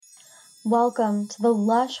Welcome to the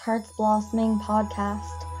Lush Hearts Blossoming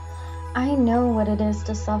podcast. I know what it is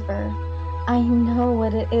to suffer. I know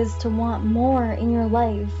what it is to want more in your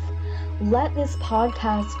life. Let this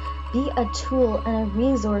podcast be a tool and a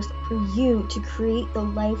resource for you to create the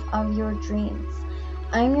life of your dreams.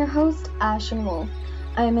 I'm your host, Ashen Wolf.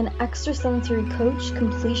 I am an extrasensory coach,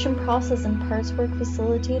 completion process and parts work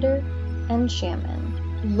facilitator, and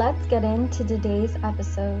shaman. Let's get into today's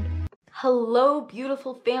episode. Hello,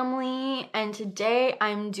 beautiful family, and today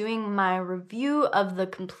I'm doing my review of the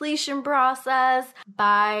completion process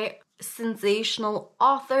by sensational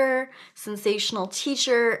author, sensational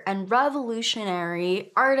teacher, and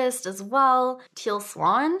revolutionary artist as well, Teal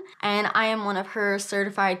Swan, and I am one of her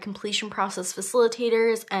certified completion process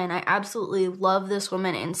facilitators, and I absolutely love this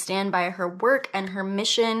woman and stand by her work and her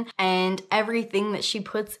mission, and everything that she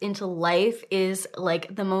puts into life is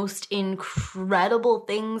like the most incredible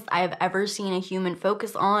things I've ever seen a human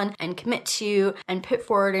focus on and commit to and put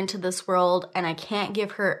forward into this world, and I can't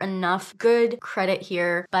give her enough good credit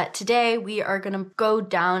here. But today we are going to go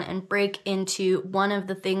down and break into one of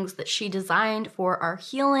the things that she designed for our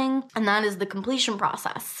healing, and that is the completion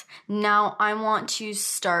process. Now, I want to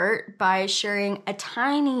start by sharing a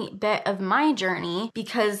tiny bit of my journey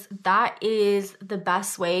because that is the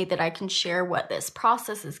best way that I can share what this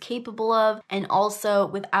process is capable of, and also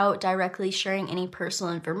without directly sharing any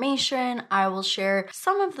personal information, I will share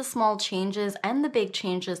some of the small changes and the big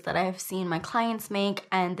changes that I have seen my clients make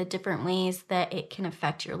and the different ways that it can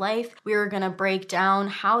affect your life. We are going to break down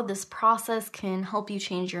how this process can help you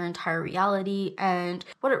change your entire reality and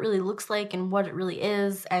what it really looks like and what it really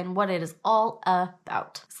is and what it is all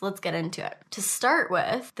about. So let's get into it. To start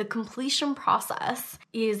with, the completion process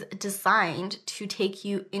is designed to take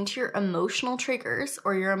you into your emotional triggers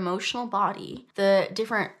or your emotional body, the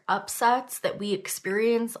different upsets that we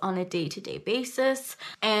experience on a day-to-day basis,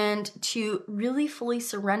 and to really fully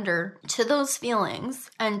surrender to those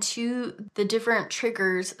feelings and to the different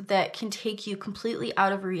triggers that can take you completely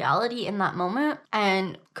out of reality in that moment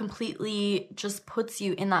and completely just puts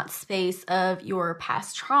you in that space of your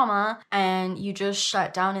past trauma and you just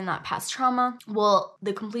shut down in that past trauma. Well,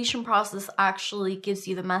 the completion process actually gives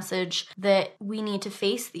you the message that we need to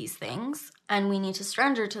face these things and we need to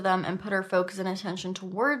surrender to them and put our focus and attention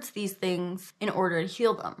towards these things in order to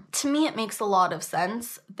heal them. To me, it makes a lot of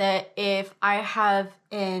sense that if I have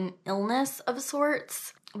an illness of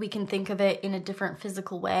sorts, we can think of it in a different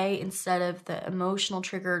physical way instead of the emotional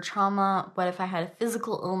trigger trauma. What if I had a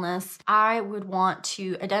physical illness? I would want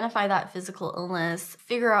to identify that physical illness,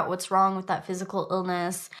 figure out what's wrong with that physical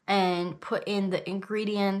illness, and put in the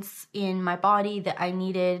ingredients in my body that I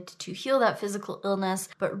needed to heal that physical illness,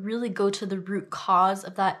 but really go to the root cause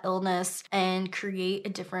of that illness and create a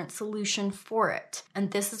different solution for it.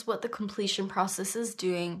 And this is what the completion process is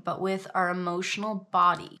doing, but with our emotional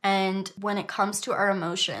body. And when it comes to our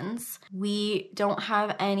emotions, we don't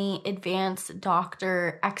have any advanced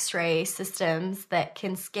doctor x-ray systems that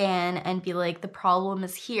can scan and be like, the problem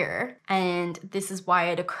is here and this is why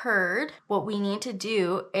it occurred. What we need to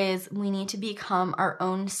do is we need to become our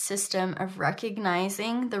own system of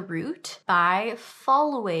recognizing the root by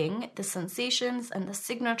following the sensations and the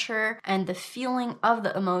signature and the feeling of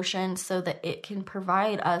the emotion so that it can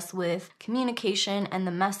provide us with communication and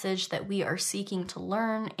the message that we are seeking to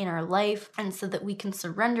learn in our life, and so that we can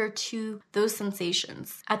surrender to those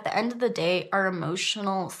sensations. At the end of the day, our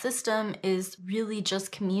emotional system is really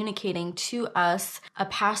just communicating to us a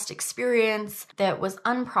past experience that was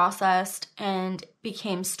unprocessed and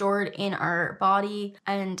became stored in our body,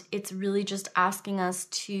 and it's really just asking us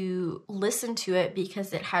to listen to it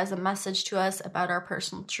because it has a message to us about our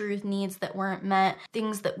personal truth, needs that weren't met,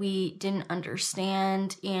 things that we didn't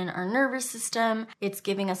understand in our nervous system. It's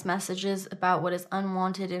giving us messages about what is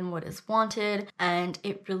unwanted and what is wanted, and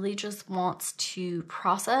it really just wants to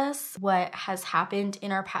process what has happened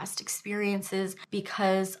in our past experiences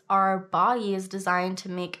because our body is designed to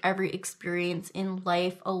make every experience in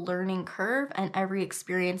life a learning curve and every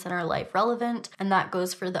experience in our life relevant, and that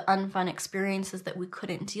goes for the unfun experiences that we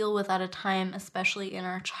couldn't deal with at a time, especially in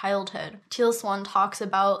our childhood. Teal Swan talks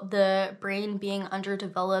about the brain being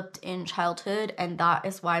underdeveloped in childhood, and that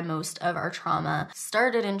is why most of our trauma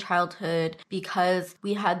started in childhood, because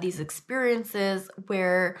we had these experiences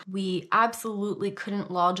where we absolutely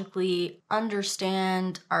couldn't logically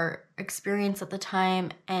understand our experience at the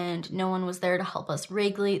time, and no one was there to help us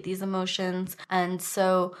regulate these emotions. And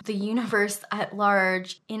so the universe at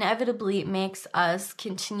large inevitably makes us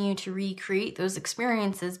continue to recreate those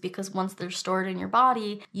experiences, because once they're stored in your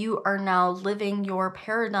body, you are now living your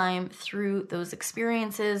paradigm through those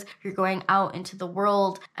experiences. You're going out into the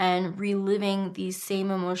world and reliving these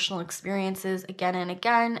same emotional experiences again and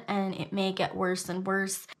again, and it may get worse and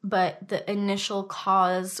worse, but the initial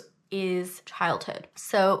cause is childhood.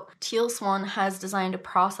 So Teal Swan has designed a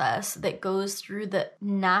process that goes through the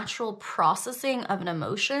natural processing of an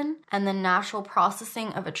emotion and the natural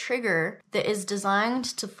processing of a trigger that is designed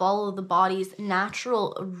to follow the body's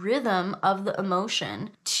natural rhythm of the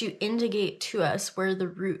emotion to indicate to us where the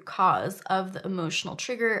root cause of the emotional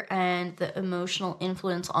trigger and the emotional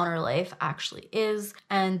influence on our life actually is,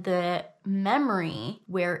 and the memory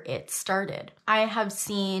where it started. I have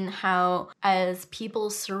seen how as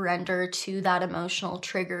people surrender to that emotional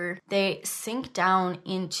trigger, they sink down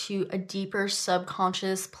into a deeper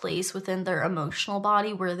subconscious place within their emotional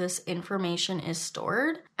body where this information is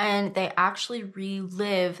stored, and they actually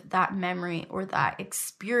relive that memory or that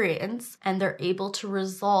experience, and they're able to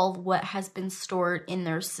resolve what has been stored in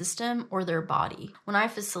their system or their body. When I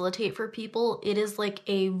facilitate for people, it is like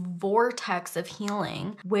a vortex of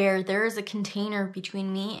healing where there is a container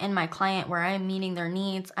between me and my client where I am meeting their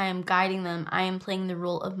needs, I am guiding them, I am playing the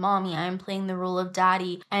role of mommy, I am playing the role of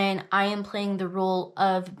daddy, and I am playing the role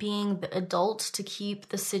of being the adult to keep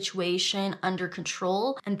the situation under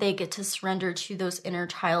control, and they get to surrender to those inner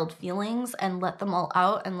child feelings and let them all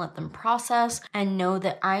out and let them process and know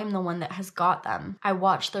that I am the one that has got them. I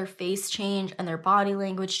watch their face change and their body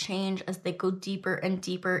language change as they go deeper and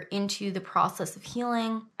deeper into the process of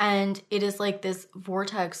healing, and it is like this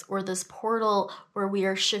vortex or this portal where we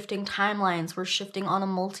are shifting timelines, we're shifting on a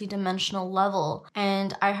multi-dimensional level.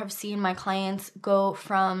 And I have seen my clients go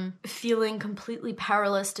from feeling completely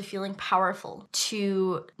powerless to feeling powerful,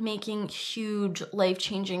 to making huge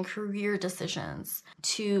life-changing career decisions,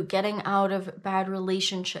 to getting out of bad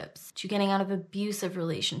relationships, to getting out of abusive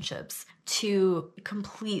relationships, to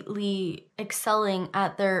completely excelling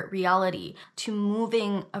at their reality, to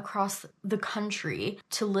moving across the country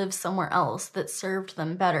to live somewhere else that served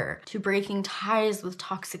them better, to breaking ties with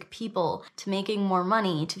toxic people, to making more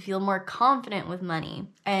money, to feel more confident with money,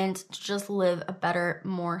 and to just live a better,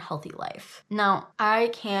 more healthy life. Now,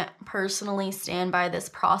 I can't personally stand by this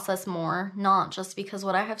process more, not just because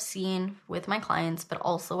what I have seen with my clients, but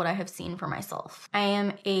also what I have seen for myself. I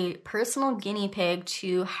am a personal guinea pig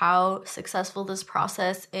to how successful this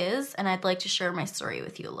process is, and I'd like to share my story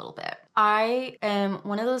with you a little bit. I am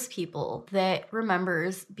one of those people that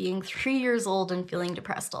remembers being 3 years old and feeling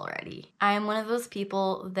depressed already. I am one of those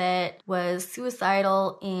people that was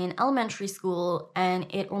suicidal in elementary school, and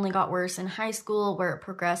it only got worse in high school, where it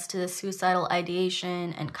progressed to suicidal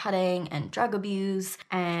ideation and cutting and drug abuse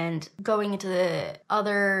and going into the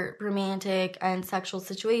other romantic and sexual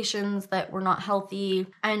situations that were not healthy,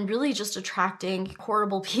 and really just attracting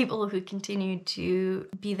horrible people who continued to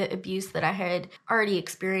be the abuse that I had already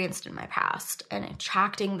experienced in my past, and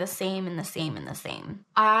attracting the same and the same and the same.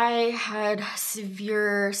 I had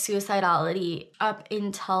severe suicidality up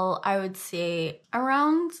until I would say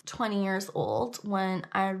around 20 years old, when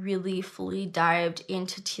I really fully dived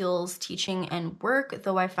into Teal's teaching and work.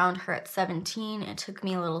 Though I found her at 17, it took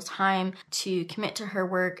me a little time to commit to her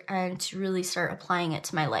work and to really start applying it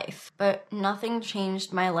to my life. But nothing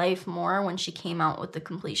changed my life more when she came out with the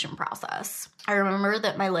completion process. I remember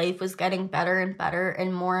that my life was getting better and better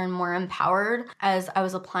and more empowered as I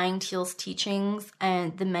was applying Teal's teachings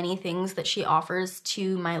and the many things that she offers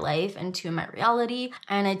to my life and to my reality.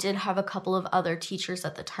 And I did have a couple of other teachers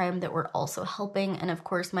at the time that were also helping, and of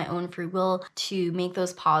course my own free will to make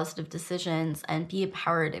those positive decisions and be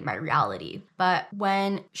empowered in my reality. But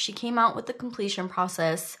when she came out with the completion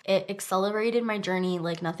process, it accelerated my journey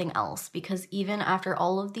like nothing else, because even after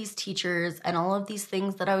all of these teachers and all of these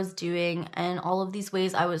things that I was doing and all of these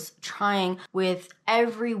ways I was trying with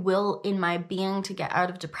every will in my being to get out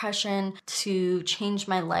of depression, to change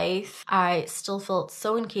my life, I still felt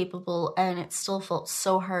so incapable, and it still felt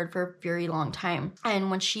so hard for a very long time. And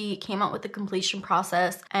when she came out with the completion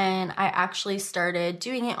process and I actually started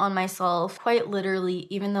doing it on myself, quite literally,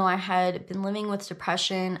 even though I had been living with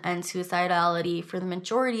depression and suicidality for the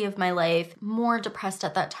majority of my life, more depressed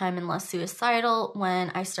at that time and less suicidal when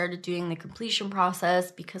I started doing the completion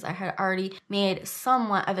process, because I had already made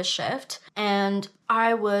somewhat of a shift. And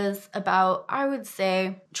I was about, I would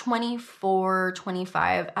say, 24,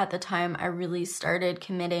 25 at the time I really started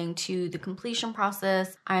committing to the completion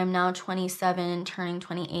process. I am now 27, turning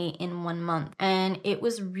 28 in 1 month. And it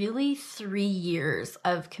was really 3 years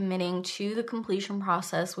of committing to the completion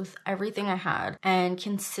process with everything I had and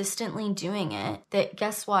consistently doing it that,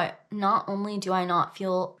 guess what? Not only do I not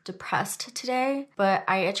feel depressed today, but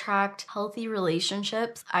I attract healthy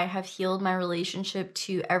relationships. I have healed my relationship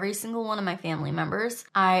to every single one of my family members.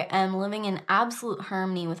 I am living in absolute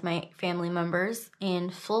harmony with my family members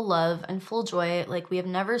in full love and full joy like we have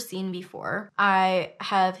never seen before. I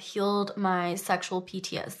have healed my sexual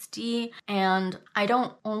PTSD, and I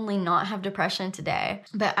don't only not have depression today,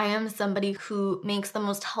 but I am somebody who makes the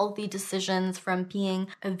most healthy decisions, from being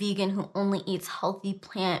a vegan who only eats healthy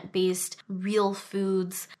plant-based real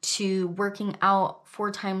foods to working out 4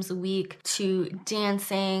 times a week to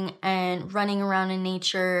dancing and running around in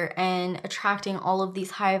nature and attracting all of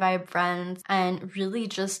these high vibe friends and really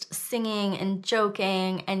just singing and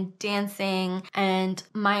joking and dancing. And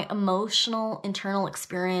my emotional internal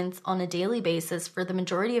experience on a daily basis for the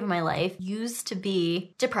majority of my life used to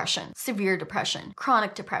be depression, severe depression,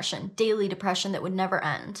 chronic depression, daily depression that would never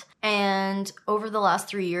end. And over the last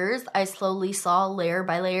 3 years, I slowly saw layer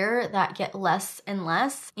by layer that get less and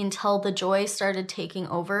less until the joy started taking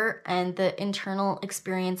over and the internal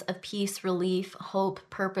experience of peace, relief, hope,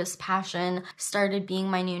 purpose, passion started being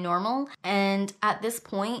my new normal. And at this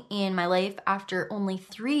point in my life, after only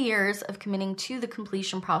 3 years of committing to the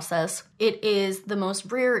completion process, it is the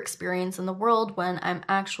most rare experience in the world when I'm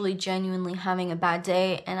actually genuinely having a bad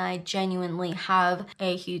day and I genuinely have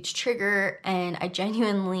a huge trigger and I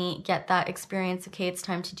genuinely get that experience, okay, it's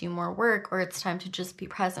time to do more work, or it's time to just be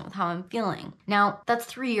present with how I'm feeling. Now, that's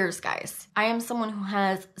 3 years, guys. I am someone who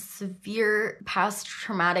has severe past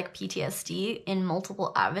traumatic PTSD in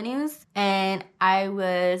multiple avenues, and I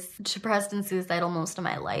was depressed and suicidal most of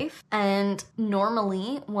my life. And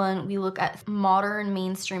normally, when we look at modern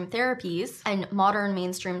mainstream therapies and modern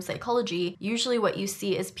mainstream psychology, usually what you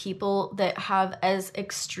see is people that have as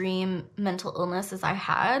extreme mental illness as I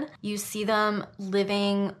had. You see them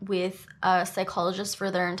living with a psychologist for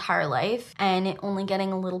their entire life and it only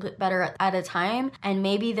getting a little bit better at a time. And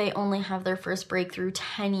maybe they only have their first breakthrough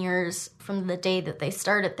 10 years from the day that they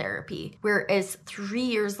started therapy. Whereas 3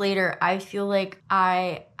 years later, I feel like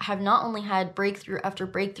I have not only had breakthrough after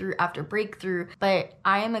breakthrough after breakthrough, but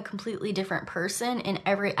I am a completely different person in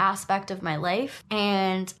every aspect of my life.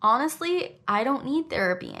 And honestly, I don't need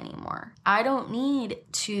therapy anymore. I don't need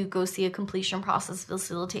to go see a completion process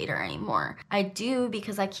facilitator anymore. I do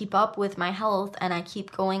because I keep up with my health and I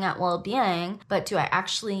keep going at well-being, but do I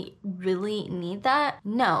actually really need that?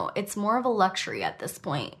 No, it's more of a luxury at this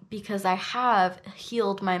point because I have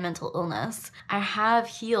healed my mental illness. I have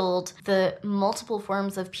healed the multiple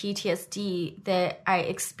forms of PTSD that I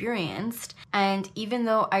experienced. And even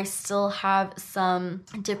though I still have some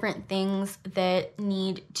different things that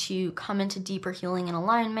need to come into deeper healing and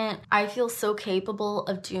alignment, I feel so capable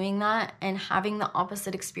of doing that and having the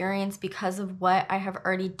opposite experience because of what I have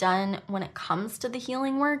already done when it comes to the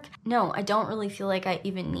healing work. No, I don't really feel like I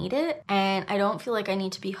even need it. And I don't feel like I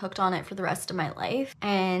need to be hooked on it for the rest of my life.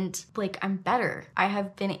 And like, I'm better. I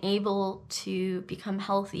have been able to become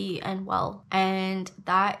healthy and well. And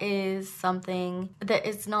that is something that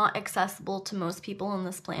is not accessible to most people on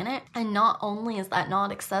this planet. And not only is that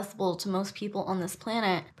not accessible to most people on this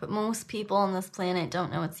planet, but most people on this planet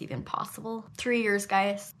don't know it's even possible. 3 years,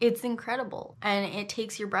 guys. It's incredible. And it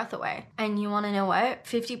takes your breath away. And you want to know what?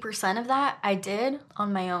 50% of that I did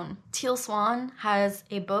on my own. Teal Swan has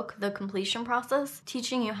a book, The Completion Process,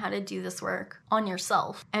 teaching you how to do this work on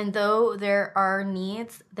yourself. And though there are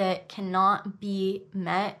needs that cannot be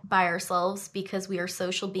met by ourselves because we are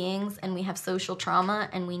social beings and we have social trauma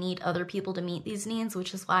and we need other people to meet these needs,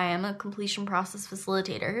 which is why I'm a completion process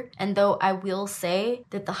facilitator. And though I will say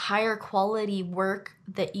that the higher quality work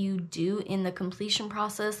that you do in the completion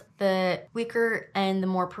process, the quicker and the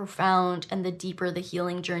more profound and the deeper the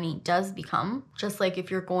healing journey does become. Just like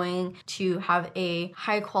if you're going to have a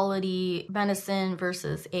high quality medicine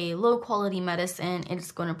versus a low quality medicine,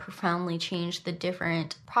 it's going to profoundly change the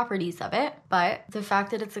different properties of it. But the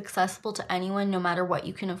fact that it's accessible to anyone, no matter what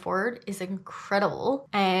you can afford, is incredible.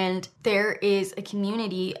 And there is a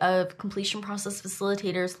community of completion process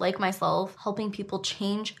facilitators like myself helping people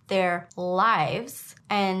change their lives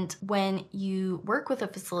And when you work with a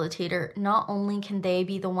facilitator, not only can they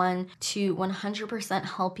be the one to 100%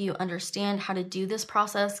 help you understand how to do this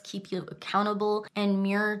process, keep you accountable, and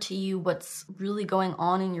mirror to you what's really going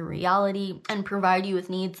on in your reality and provide you with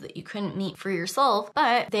needs that you couldn't meet for yourself,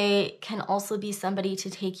 but they can also be somebody to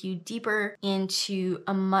take you deeper into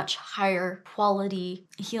a much higher quality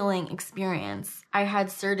healing experience. I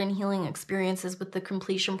had certain healing experiences with the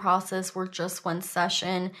completion process where just one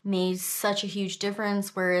session made such a huge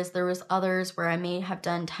difference, whereas there was others where I may have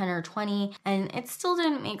done 10 or 20 and it still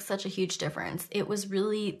didn't make such a huge difference. It was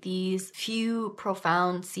really these few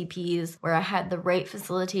profound CPs where I had the right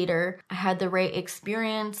facilitator, I had the right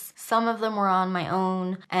experience. Some of them were on my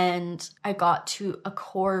own, and I got to a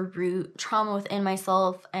core root trauma within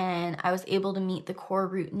myself, and I was able to meet the core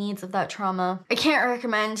root needs of that trauma. I can't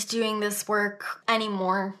recommend doing this work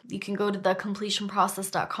anymore. You can go to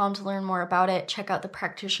thecompletionprocess.com to learn more about it, check out the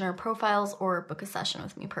practitioner profiles, or book a session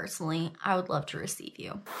with me personally. I would love to receive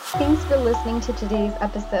you. Thanks for listening to today's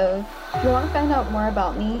episode. If you want to find out more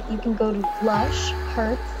about me, you can go to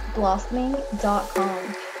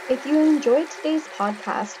blushheartsblossoming.com. If you enjoyed today's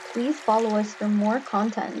podcast, please follow us for more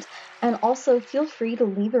content. And also feel free to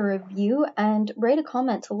leave a review and write a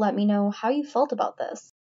comment to let me know how you felt about this.